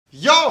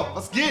Yo,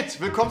 was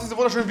geht? Willkommen zu diesem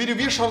wunderschönen Video.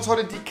 Wir schauen uns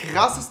heute die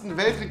krassesten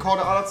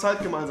Weltrekorde aller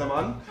Zeit gemeinsam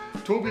an.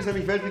 Tobi ist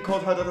nämlich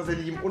Weltrekordhalter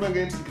tatsächlich im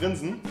unangenehmsten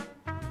Grinsen.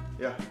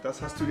 Ja,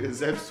 das hast du dir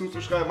selbst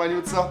zuzuschreiben, mein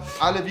Nutzer.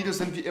 Alle Videos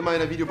sind wie immer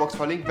in der Videobox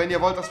verlinkt. Wenn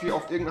ihr wollt, dass wir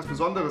auf irgendwas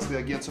Besonderes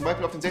reagieren, zum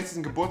Beispiel auf den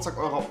 60. Geburtstag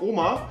eurer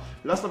Oma,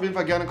 lasst auf jeden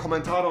Fall gerne einen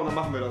Kommentar da und dann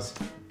machen wir das.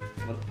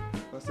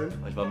 Was denn?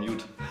 Ich war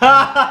mute.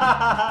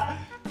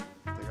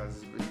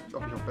 Ich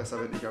glaube, ich auch besser,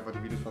 wenn ich einfach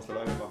die Videos fast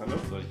alleine mache, ne?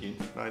 Soll ich gehen?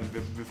 Nein,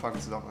 wir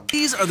fangen zusammen an.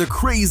 These are the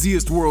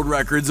craziest world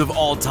records of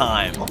all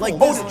time. Like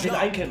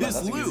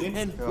this loop.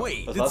 And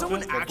wait, did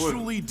someone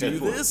actually do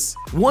this?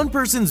 One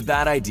person's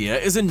bad idea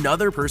is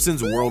another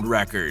person's world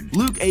record.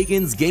 Luke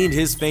Aikens gained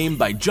his fame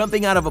by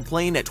jumping out of a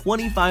plane at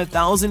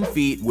 25,000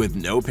 feet with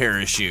no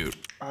parachute.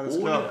 Alles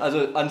klar.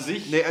 Also an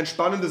sich. Ne,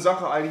 entspannende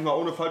Sache eigentlich mal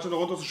ohne Fallschirm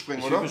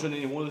runterzuspringen, oder? Ich will schon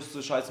in die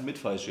Hose scheißen mit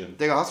Fallschirm.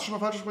 Digga, hast du schon mal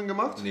Fallschirmspringen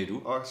gemacht? Nee,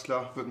 du? Alles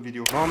klar, wird ein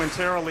Video.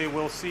 Momentarily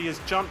we'll see his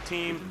jump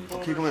team.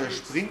 Okay, guck mal, der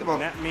springt aber.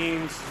 That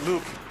means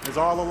Luke is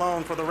all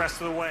alone for the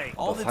rest of the way.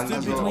 All that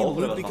stood between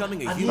Luke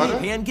becoming a human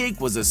pancake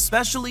was a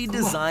specially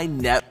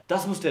designed net.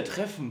 Das muss der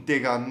treffen.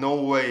 Digga,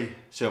 no way.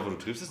 Stell dir vor, du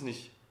triffst es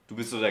nicht. Du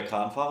bist so der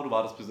Kranfahrer, du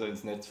wartest bis er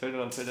ins Netz fällt und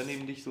dann fällt er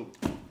neben dich so.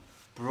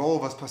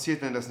 Bro, was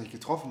passiert, wenn er das nicht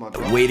getroffen hat?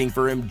 Waiting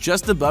for him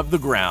just above the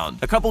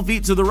ground. A couple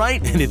feet to the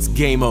right and it's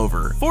game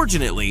over.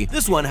 Fortunately,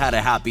 this one had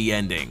a happy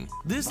ending.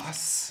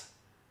 Was?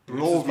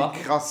 Bro,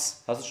 wie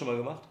krass. Hast du es schon mal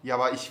gemacht? Ja,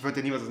 aber ich würde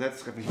ja niemals das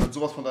Netz treffen. Ich würde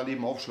sowas von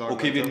daneben aufschlagen.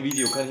 Okay, wegen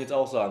Video kann ich jetzt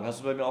auch sagen. Hast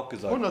du bei mir auch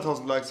gesagt.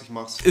 100.000 Likes, ich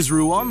mach's. Is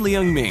Ruan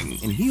Liang-ming,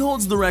 and he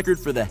holds the record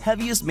for the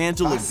heaviest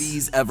mantle of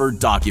bees ever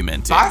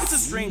documented. Was? It's a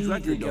strange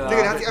record, though.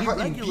 Digga, der hat sich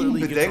einfach in Bienen Regularly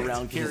gets bedeckt.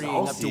 around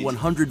carrying up to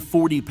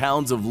 140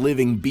 pounds of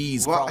living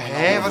bees Hä, crawling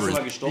over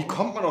was his wie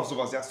kommt man auf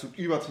sowas? Ja, es tut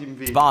übertrieben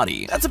weh.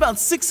 body. That's about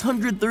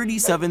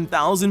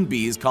 637,000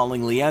 bees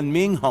calling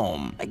Liang-ming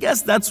home. I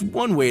guess that's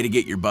one way to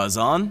get your buzz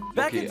on.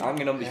 Okay,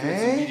 angenommen, ich will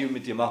jetzt ein Video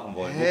mit dir machen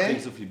wollen. Wo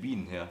kriegst du so viele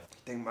Bienen her?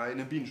 Ich denke mal in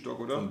einem Bienenstock,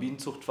 oder? Vom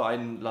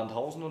Bienenzuchtverein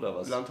Landhausen oder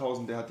was?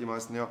 Landhausen, der hat die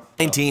meisten, ja.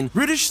 19.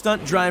 British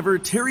stunt driver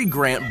Terry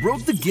Grant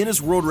broke the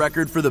Guinness World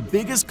Record for the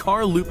biggest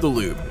car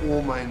loop-the-loop.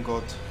 Oh mein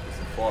Gott. Das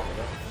ist ein Ford,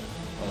 oder?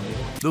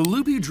 The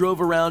loop he drove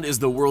around is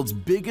the world's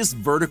biggest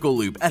vertical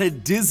loop at a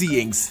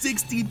dizzying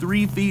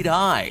 63 feet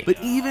high. But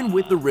even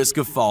with the risk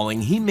of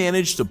falling, he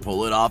managed to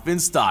pull it off in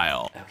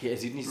style. Okay, er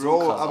sieht nicht so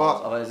krass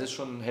aus, aber es ist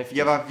schon heftig.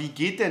 Ja, aber wie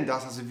geht denn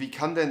das? Also wie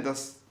kann denn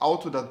das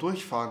Auto da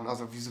durchfahren?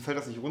 Also wieso fällt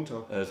das nicht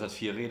runter? Es hat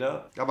 4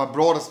 Räder. Aber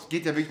Bro, das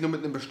geht ja wirklich nur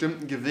mit einem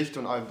bestimmten Gewicht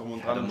und allem drum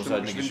und dran. Du musst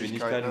halt eine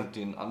Geschwindigkeit ne? und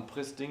den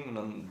Anpressding und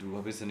dann,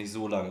 du bist ja nicht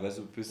so lange, weißt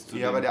du, bis zu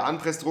ja, aber der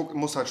Anpressdruck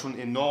muss halt schon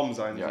enorm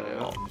sein. Ja,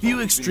 so, ja. Few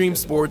extreme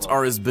sports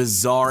are as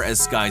bizarre as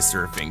sky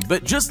surfing,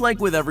 but just like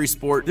with every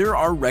sport, there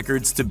are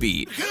records to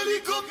beat.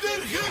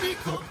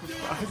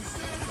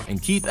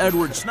 And Keith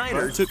Edward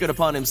Schneider took it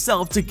upon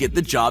himself to get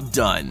the job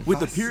done. With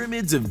the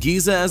pyramids of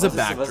Giza as a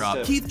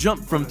backdrop, Keith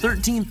jumped from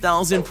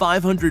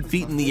 13,500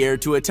 feet in the air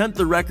to attempt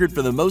the record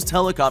for the most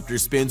helicopter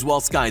spins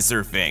while sky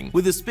surfing.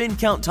 With a spin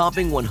count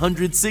topping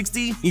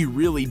 160, he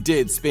really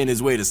did spin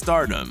his way to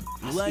stardom.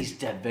 Was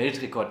ist der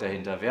Weltrekord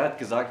dahinter? Wer hat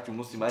gesagt, du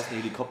musst die meisten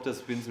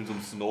Helikopterspins mit so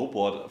einem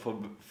Snowboard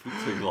vom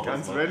Flugzeug raus?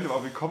 Ganz random,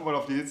 aber wie kommt man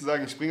auf die Idee zu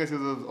sagen, ich springe jetzt hier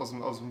so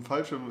aus dem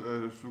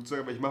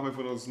Fallschirmflugzeug, aber ich mache mir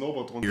von einem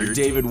Snowboard runter.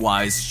 David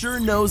Wise sure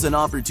knows an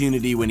opportunity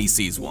when he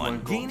sees one.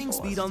 Gaining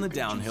speed on the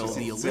downhill,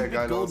 the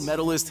Olympic gold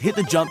medalist hit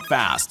the jump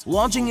fast,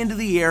 launching into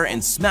the air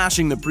and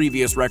smashing the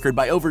previous record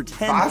by over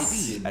 10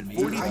 feet at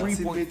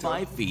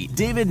 43.5 feet.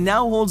 David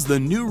now holds the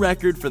new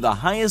record for the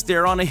highest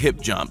air on a hip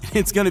jump.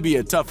 It's going to be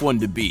a tough one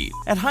to beat.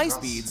 At high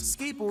speeds,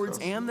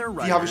 skateboards and their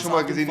riders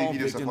often fall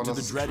victim to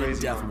the dreaded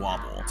death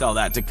wobble. Tell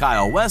that to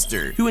Kyle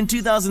Wester, who in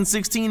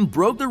 2016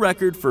 broke the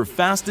record for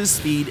fastest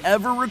speed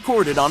ever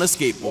recorded on a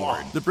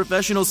skateboard. The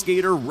professional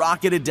skater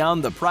rocketed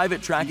down the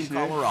private track in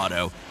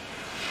Colorado,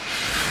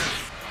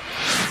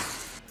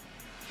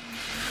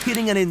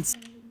 hitting an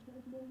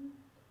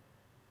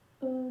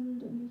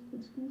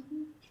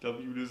Ich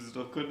glaube, Julius ist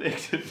doch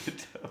connected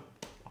mit der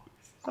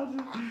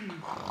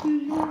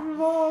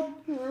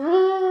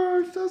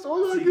Ist das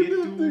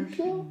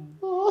unangenehm,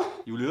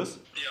 Julius?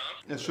 Ja.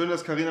 Es ist schön,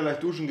 dass Carina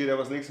leicht duschen geht,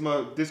 aber das nächste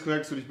Mal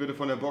disconnectest du dich bitte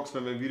von der Box,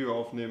 wenn wir ein Video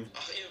aufnehmen. Ach,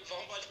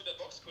 warum war ich mit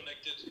der Box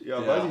connected?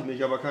 Ja, weiß ich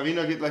nicht, aber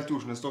Carina geht leicht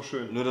duschen, ist doch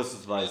schön. Nur, dass du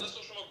es weißt. Das ist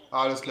doch schon mal gut.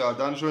 Alles klar,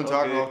 dann schönen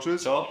Tag noch,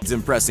 tschüss. Ciao. His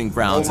impressing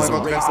crowds as a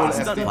Oh my God, racing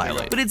stunt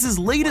pilot, but it's his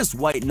latest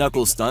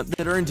white-knuckle stunt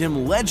that earned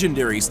him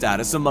legendary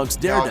status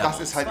amongst Ja, daredevils.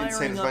 das ist halt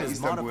insane, Firing das up war in his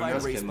Istanbul, ne?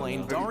 modified race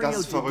plane, Das Dario ist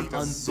did verrückt, the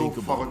das ist so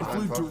unthinkable. verrückt He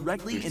flew einfach.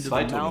 directly into the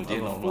Zeiten, mouth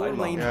den of a auch nur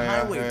einmal. 4-lane Ja,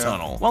 highway ja.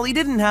 tunnel. While he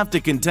didn't have to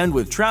contend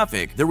with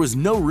traffic, there was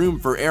no room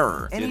for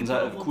error.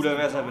 Cooler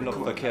wäre es halt, wenn noch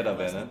ein Verkehr da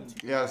wäre, ne?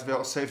 Ja, das wäre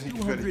auch safe nicht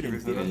gefährlich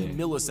gewesen, oder? 230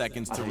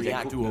 milliseconds to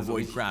react to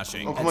avoid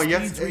crashing. Oh, guck mal,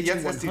 jetzt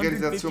erst die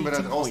Realisation, wer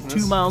da draußen 2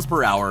 ist. miles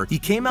per hour. He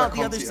came out the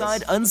kommt other sie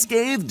side erst.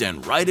 unscathed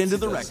and right into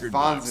the Das ist record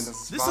Wahnsinn, books.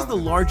 das ist This is the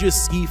Wahnsinn.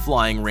 largest ski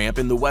flying ramp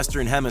in the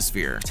Western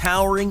Hemisphere,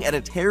 towering at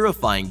a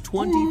terrifying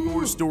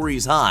 24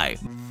 stories high.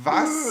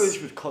 Was?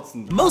 Ich würde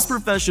kotzen. Most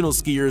professional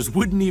skiers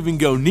wouldn't even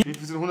go near Wie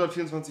viel sind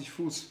 124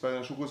 Fuß bei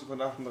einer Schuhgröße von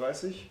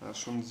 38? Das ist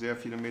schon sehr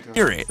viele Meter.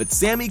 it, but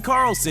Sammy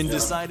Carlson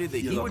decided that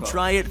he would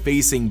try it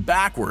facing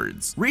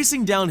backwards.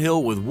 Racing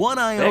downhill with one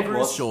eye over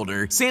his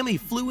shoulder, Sammy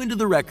flew into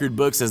the record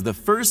books as the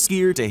first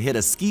skier to hit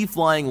a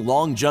ski-flying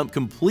long jump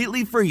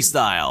completely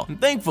freestyle. And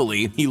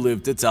thankfully, he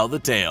lived to tell the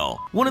tale.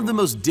 One of the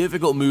most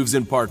difficult moves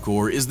in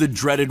parkour is the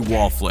dreaded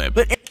wall flip,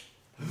 but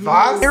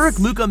Was? Eric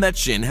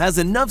Mukametshin has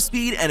enough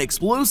speed and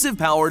explosive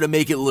power to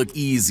make it look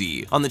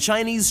easy. On the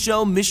Chinese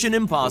show Mission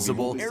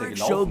Impossible, Eric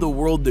showed the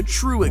world the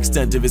true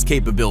extent of his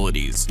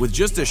capabilities. With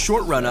just a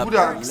short run-up,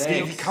 Bruder,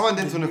 wie kann man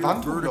denn so eine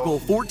Wand vertical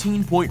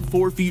hochlaufen?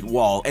 14.4 feet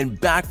wall and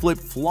backflip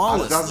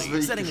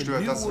flawlessly, setting a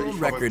gestört, das ist new wirklich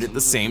world record verrückt. at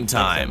the same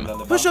time.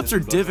 Push-ups are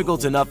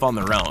difficult enough on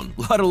their own,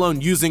 let alone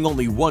using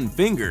only one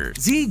finger.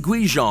 Zi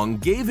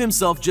Guizhong gave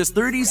himself just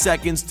 30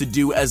 seconds to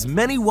do as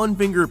many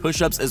one-finger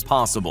push-ups as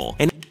possible.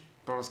 And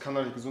Bro, das kann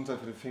doch nicht Gesundheit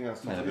für den Finger.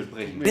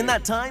 in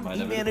that time,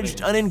 he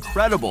managed an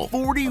incredible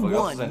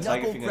 41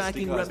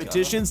 knuckle-cracking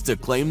repetitions to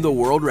claim the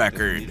world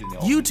record.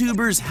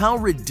 YouTubers How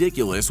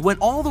Ridiculous went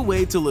all the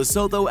way to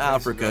Lesotho,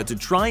 Africa to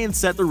try and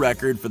set the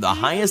record for the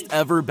highest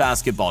ever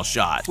basketball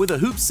shot. With a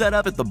hoop set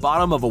up at the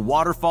bottom of a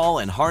waterfall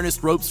and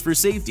harnessed ropes for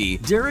safety,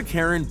 Derek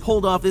Heron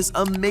pulled off this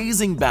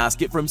amazing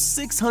basket from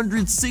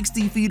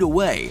 660 feet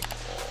away.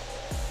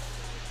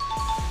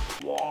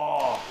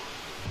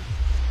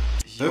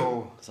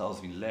 Yo, Das sah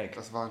aus wie ein Lag.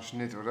 das war ein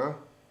Schnitt, oder?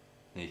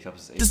 Nee, ich glaube,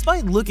 das ist echt.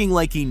 Despite looking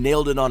like he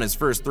nailed it on his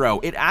first throw,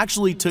 it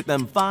actually took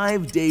them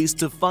 5 days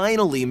to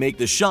finally make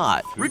the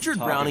shot. Richard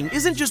Browning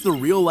isn't just the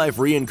real-life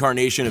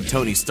reincarnation of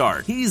Tony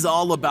Stark. He's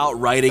all about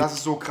writing Das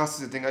ist so krass,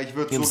 diese Dinger. Ich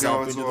würde so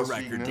himself gerne mit into the sowas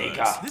fliegen, record ne?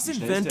 books. This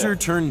inventor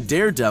turned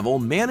Daredevil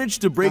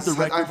managed to break Das the ist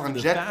halt record einfach for ein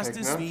the Jetpack,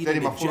 fastest ne? speed Stell dir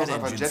in mal a vor, das jet ist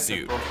einfach ein engine Jetpack,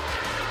 suit. Bro.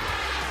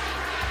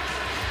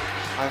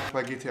 Einfach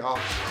bei GTA.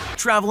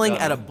 Traveling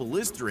at a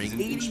blistering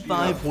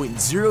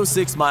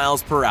 85.06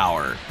 miles per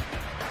hour.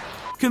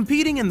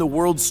 Competing in the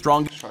world's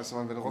strongest Scheiße,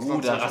 Mann, wenn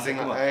Russland solche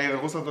Dinger, wenn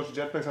Russland solche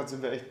Jetpacks hat,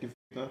 sind wir echt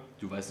gefickt, ne?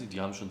 Du weißt nicht, die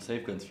haben schon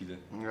safe ganz viele.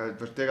 Ja,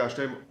 Digga,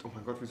 stell dir, oh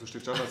mein Gott, wieso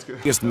steht Standardskill?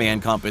 man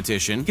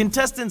competition,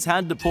 contestants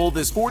had to pull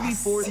this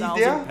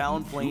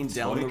 44,000-pound plane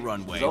down the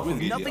runway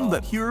with nothing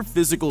but pure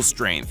physical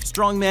strength.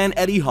 Strongman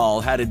Eddie Hall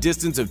had a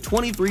distance of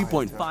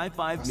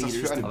 23.55 meters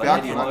für ein to Berg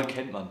Eddie Hall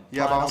kennt man.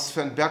 Ja, aber was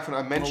für ein Berg von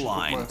einem the Menschen, guck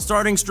line. mal.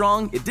 Starting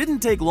strong, it didn't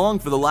take long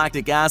for the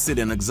lactic acid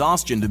and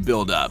exhaustion to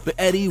build up, but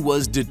Eddie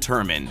was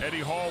determined. Eddie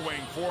Hall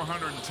weighing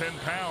 410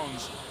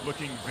 pounds,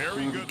 looking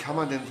very Wie good. kann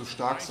man denn so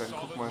stark sein?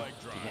 Guck mal.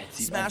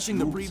 Smashing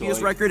the previous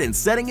record and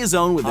setting his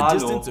own with a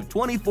distance of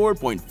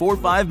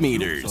 24.45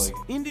 meters.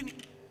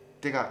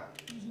 Digga,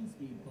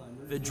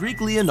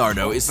 Federic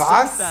Leonardo is so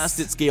Was? fast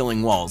at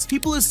scaling walls,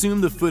 people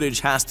assume the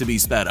footage has to be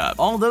sped up.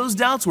 All those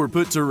doubts were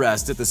put to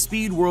rest at the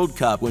Speed World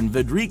Cup when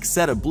Federic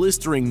set a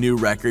blistering new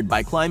record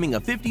by climbing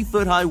a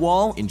 50-foot-high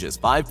wall in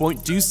just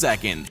 5.2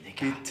 seconds.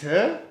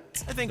 bitte?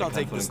 I think I'll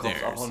take the von den Kopf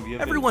stairs. abhauen, wie er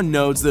will. Everyone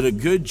knows that a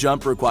good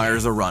jump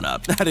requires a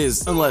run-up. That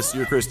is, unless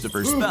you're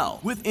Christopher Spell.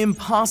 With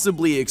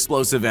impossibly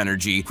explosive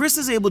energy, Chris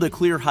is able to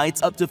clear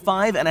heights up to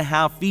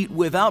 5.5 feet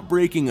without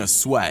breaking a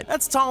sweat.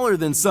 That's taller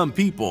than some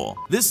people.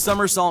 This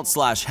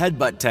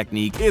somersault/headbutt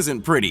technique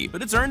isn't pretty,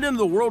 but it's earned him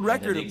the world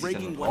record of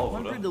breaking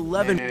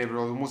 111 Nee,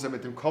 Bro, du musst ja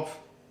mit dem Kopf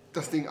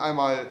das Ding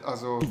einmal,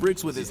 also...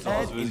 bricks with his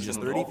head in just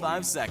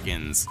 35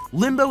 seconds.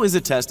 Limbo is a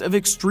test of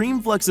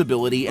extreme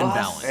flexibility and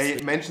balance.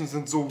 Ey, Menschen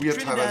sind so weird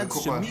teilweise, Trinidad's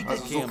guck mal. Shamika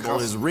Also so Campbell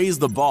has krass. raised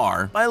the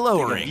bar by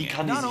lowering wie it.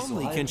 kann die Not sich so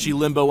only can halten? she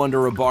limbo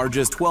under a bar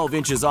just 12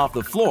 inches off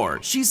the floor,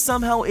 she's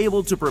somehow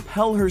able to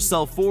propel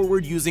herself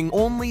forward using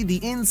only the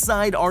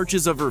inside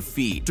arches of her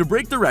feet. To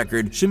break the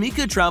record,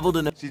 Shamika traveled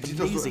an Sie sieht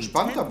doch so amazing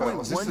entspannt dabei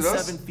aus, siehst du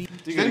das? 10.17 feet.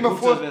 Stell dir mal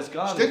vor, als wär's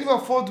gar stell dir mal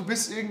vor, du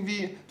bist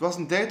irgendwie, du hast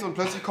ein Date und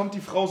plötzlich kommt die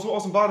Frau so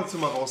aus dem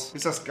Badezimmer raus.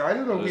 Ist das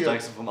geil oder Du weird?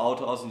 steigst du vom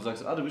Auto aus und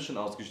sagst, du bist schon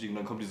ausgestiegen, und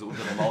dann kommt die so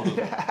unter dem Auto.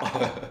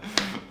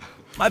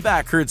 My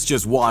back hurts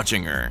just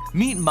watching her.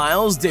 Meet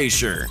Miles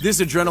Daisher. This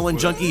adrenaline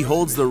junkie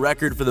holds the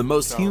record for the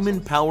most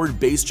human-powered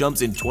base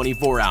jumps in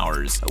 24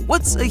 hours.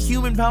 What's a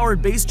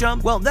human-powered base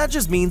jump? Well, that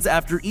just means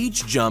after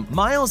each jump,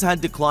 Miles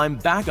had to climb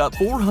back up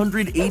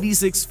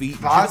 486 feet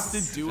just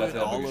to do it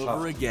all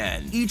over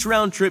again. Each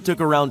round trip took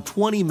around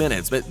 20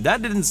 minutes, but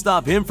that didn't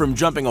stop him from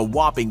jumping a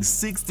whopping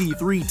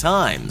 63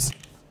 times.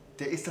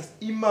 Der ist das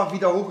immer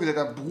wieder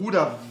hochgeklettert.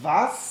 Bruder,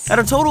 was? At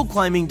a total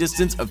climbing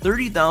distance of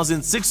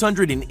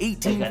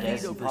 30,618 der feet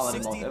ist ein over paar Mal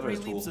den Mount 63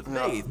 Everest leaps of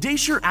hoch. faith,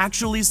 Daisher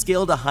actually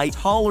scaled a height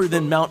taller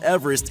than Mount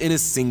Everest in a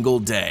single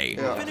day.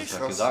 Ja, Ich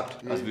hab gesagt,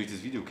 als würde ich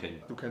das Video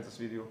kennen. Du kennst das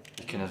Video.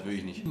 Ich kenne das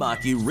wirklich nicht.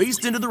 Maki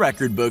raced into the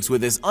record books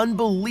with this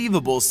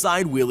unbelievable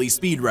side wheelie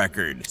speed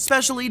record.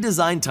 Specially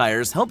designed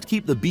tires helped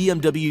keep the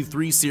BMW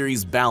 3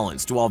 Series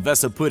balanced while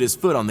Vesa put his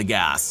foot on the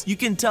gas. You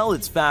can tell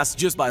it's fast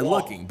just by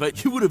looking,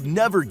 but you would have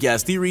never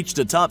guessed he reached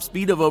a top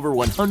speed of over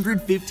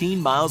 115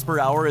 miles per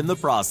hour in the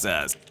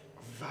process.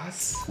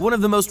 Was? One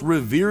of the most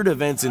revered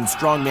events in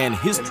strongman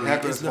history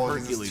is the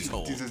Hercules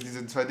hold.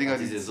 Diese zwei Dinger,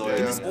 diese ja, Säulen.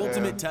 In this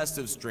ultimate test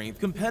of strength,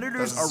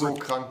 competitors Das ist are so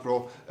krank,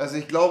 Bro. Also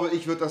ich glaube,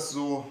 ich würde das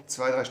so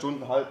 2-3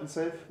 Stunden halten,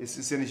 safe. Es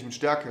ist ja nicht mit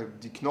Stärke.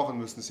 Die Knochen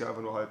müssen es ja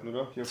einfach nur halten,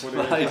 oder? Hier vor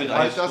Zwei,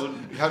 drei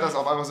Stunden. Ich halte das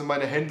auf einmal so in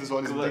meine Hände, so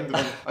an diesem Ding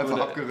drin. Einfach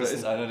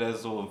abgerissen. Da ist einer, der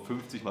ist so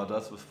 50 mal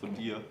das, was von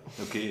dir.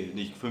 Okay,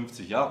 nicht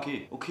 50. Ja,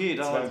 okay. Okay,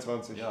 da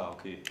 22. Ja,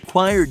 okay.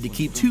 required to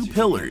keep 2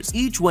 pillars,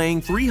 each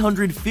weighing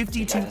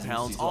 352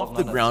 pounds off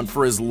the ground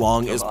for as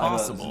long as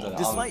possible.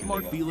 Despite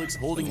Mark Felix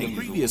holding the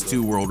previous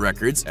 2 world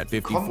records at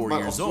 54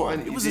 years old,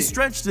 it was a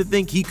stretch to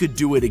think he could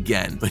do it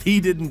again, but he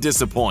didn't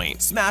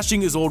disappoint.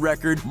 Smashing his old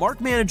record,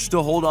 Mark managed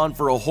to hold on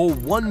for a whole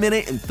 1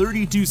 minute and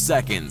 32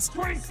 seconds.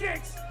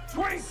 26,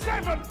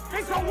 27,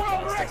 it's a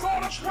world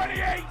record of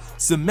 28.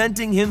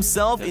 Cementing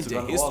himself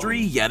into history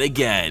yet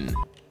again.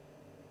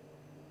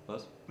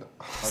 Was?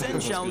 Sen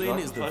Shaolin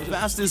is the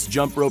fastest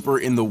jump roper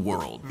in the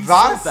world. He's so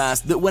Was?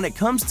 fast that when it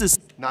comes to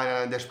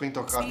Nein, der springt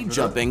doch gerade. speed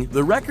jumping,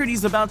 the record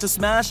he's about to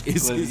smash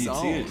is his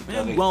own.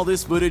 And while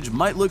this footage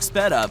might look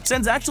sped up,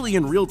 Sen's actually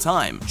in real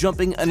time,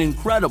 jumping an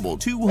incredible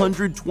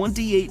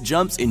 228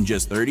 jumps in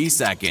just 30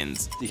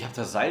 seconds. Ich hab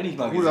das Seil nicht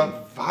mal gesehen.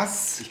 Bruder,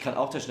 was? Ich kann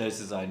auch der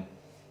Schnellste sein.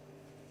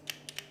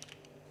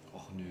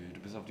 Och nö, du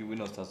bist auf die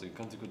Windows-Taste.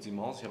 Kannst du kurz die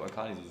Maus? Ich hab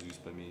Akane so süß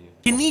bei mir hier.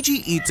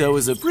 Kenichi Ito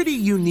is a pretty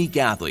unique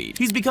athlete.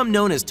 He's become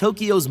known as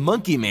Tokyo's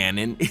Monkey Man,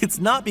 and it's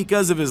not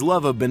because of his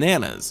love of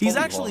bananas. He's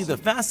actually the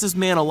fastest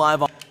man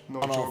alive on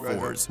all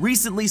fours,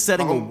 recently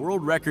setting a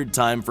world record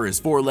time for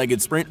his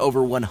 4-legged sprint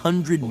over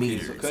 100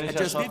 meters at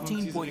just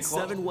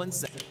 15.71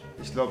 seconds.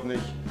 Ich glaube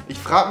nicht. Ich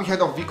frage mich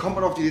halt auch, wie kommt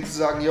man auf die Idee zu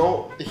sagen,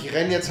 yo, ich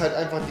renne jetzt halt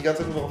einfach die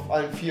ganze Zeit nur noch auf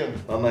allen Vieren.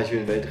 Mama, ich will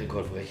den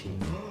Weltrekord brechen.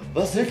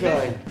 Was ist für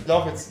ein? Ich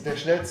glaube jetzt, der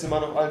schnellste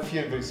Mann auf allen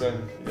Vieren, würde ich sagen.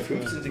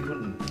 15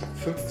 Sekunden.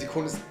 15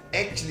 Sekunden ist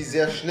actually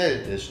sehr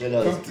schnell. Der ist schneller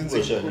als 15 du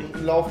wahrscheinlich.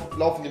 Sekunden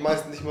laufen die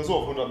meisten nicht mehr so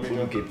auf 100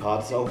 Meter. Und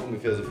Gepard ist auch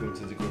ungefähr so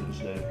 15 Sekunden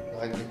schnell.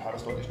 Nein, Gepard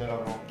ist deutlich schneller.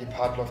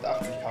 Gepard läuft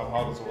 80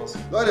 km/h oder sowas.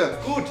 Leute,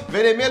 gut.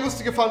 Wenn ihr mehr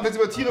lustige Fun, wenn ihr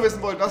über Tiere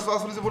wissen wollt, das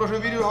war's für dieses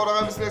wunderschöne Video. Haut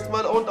rein, bis zum nächsten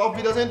Mal und auf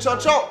Wiedersehen. Ciao,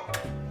 ciao.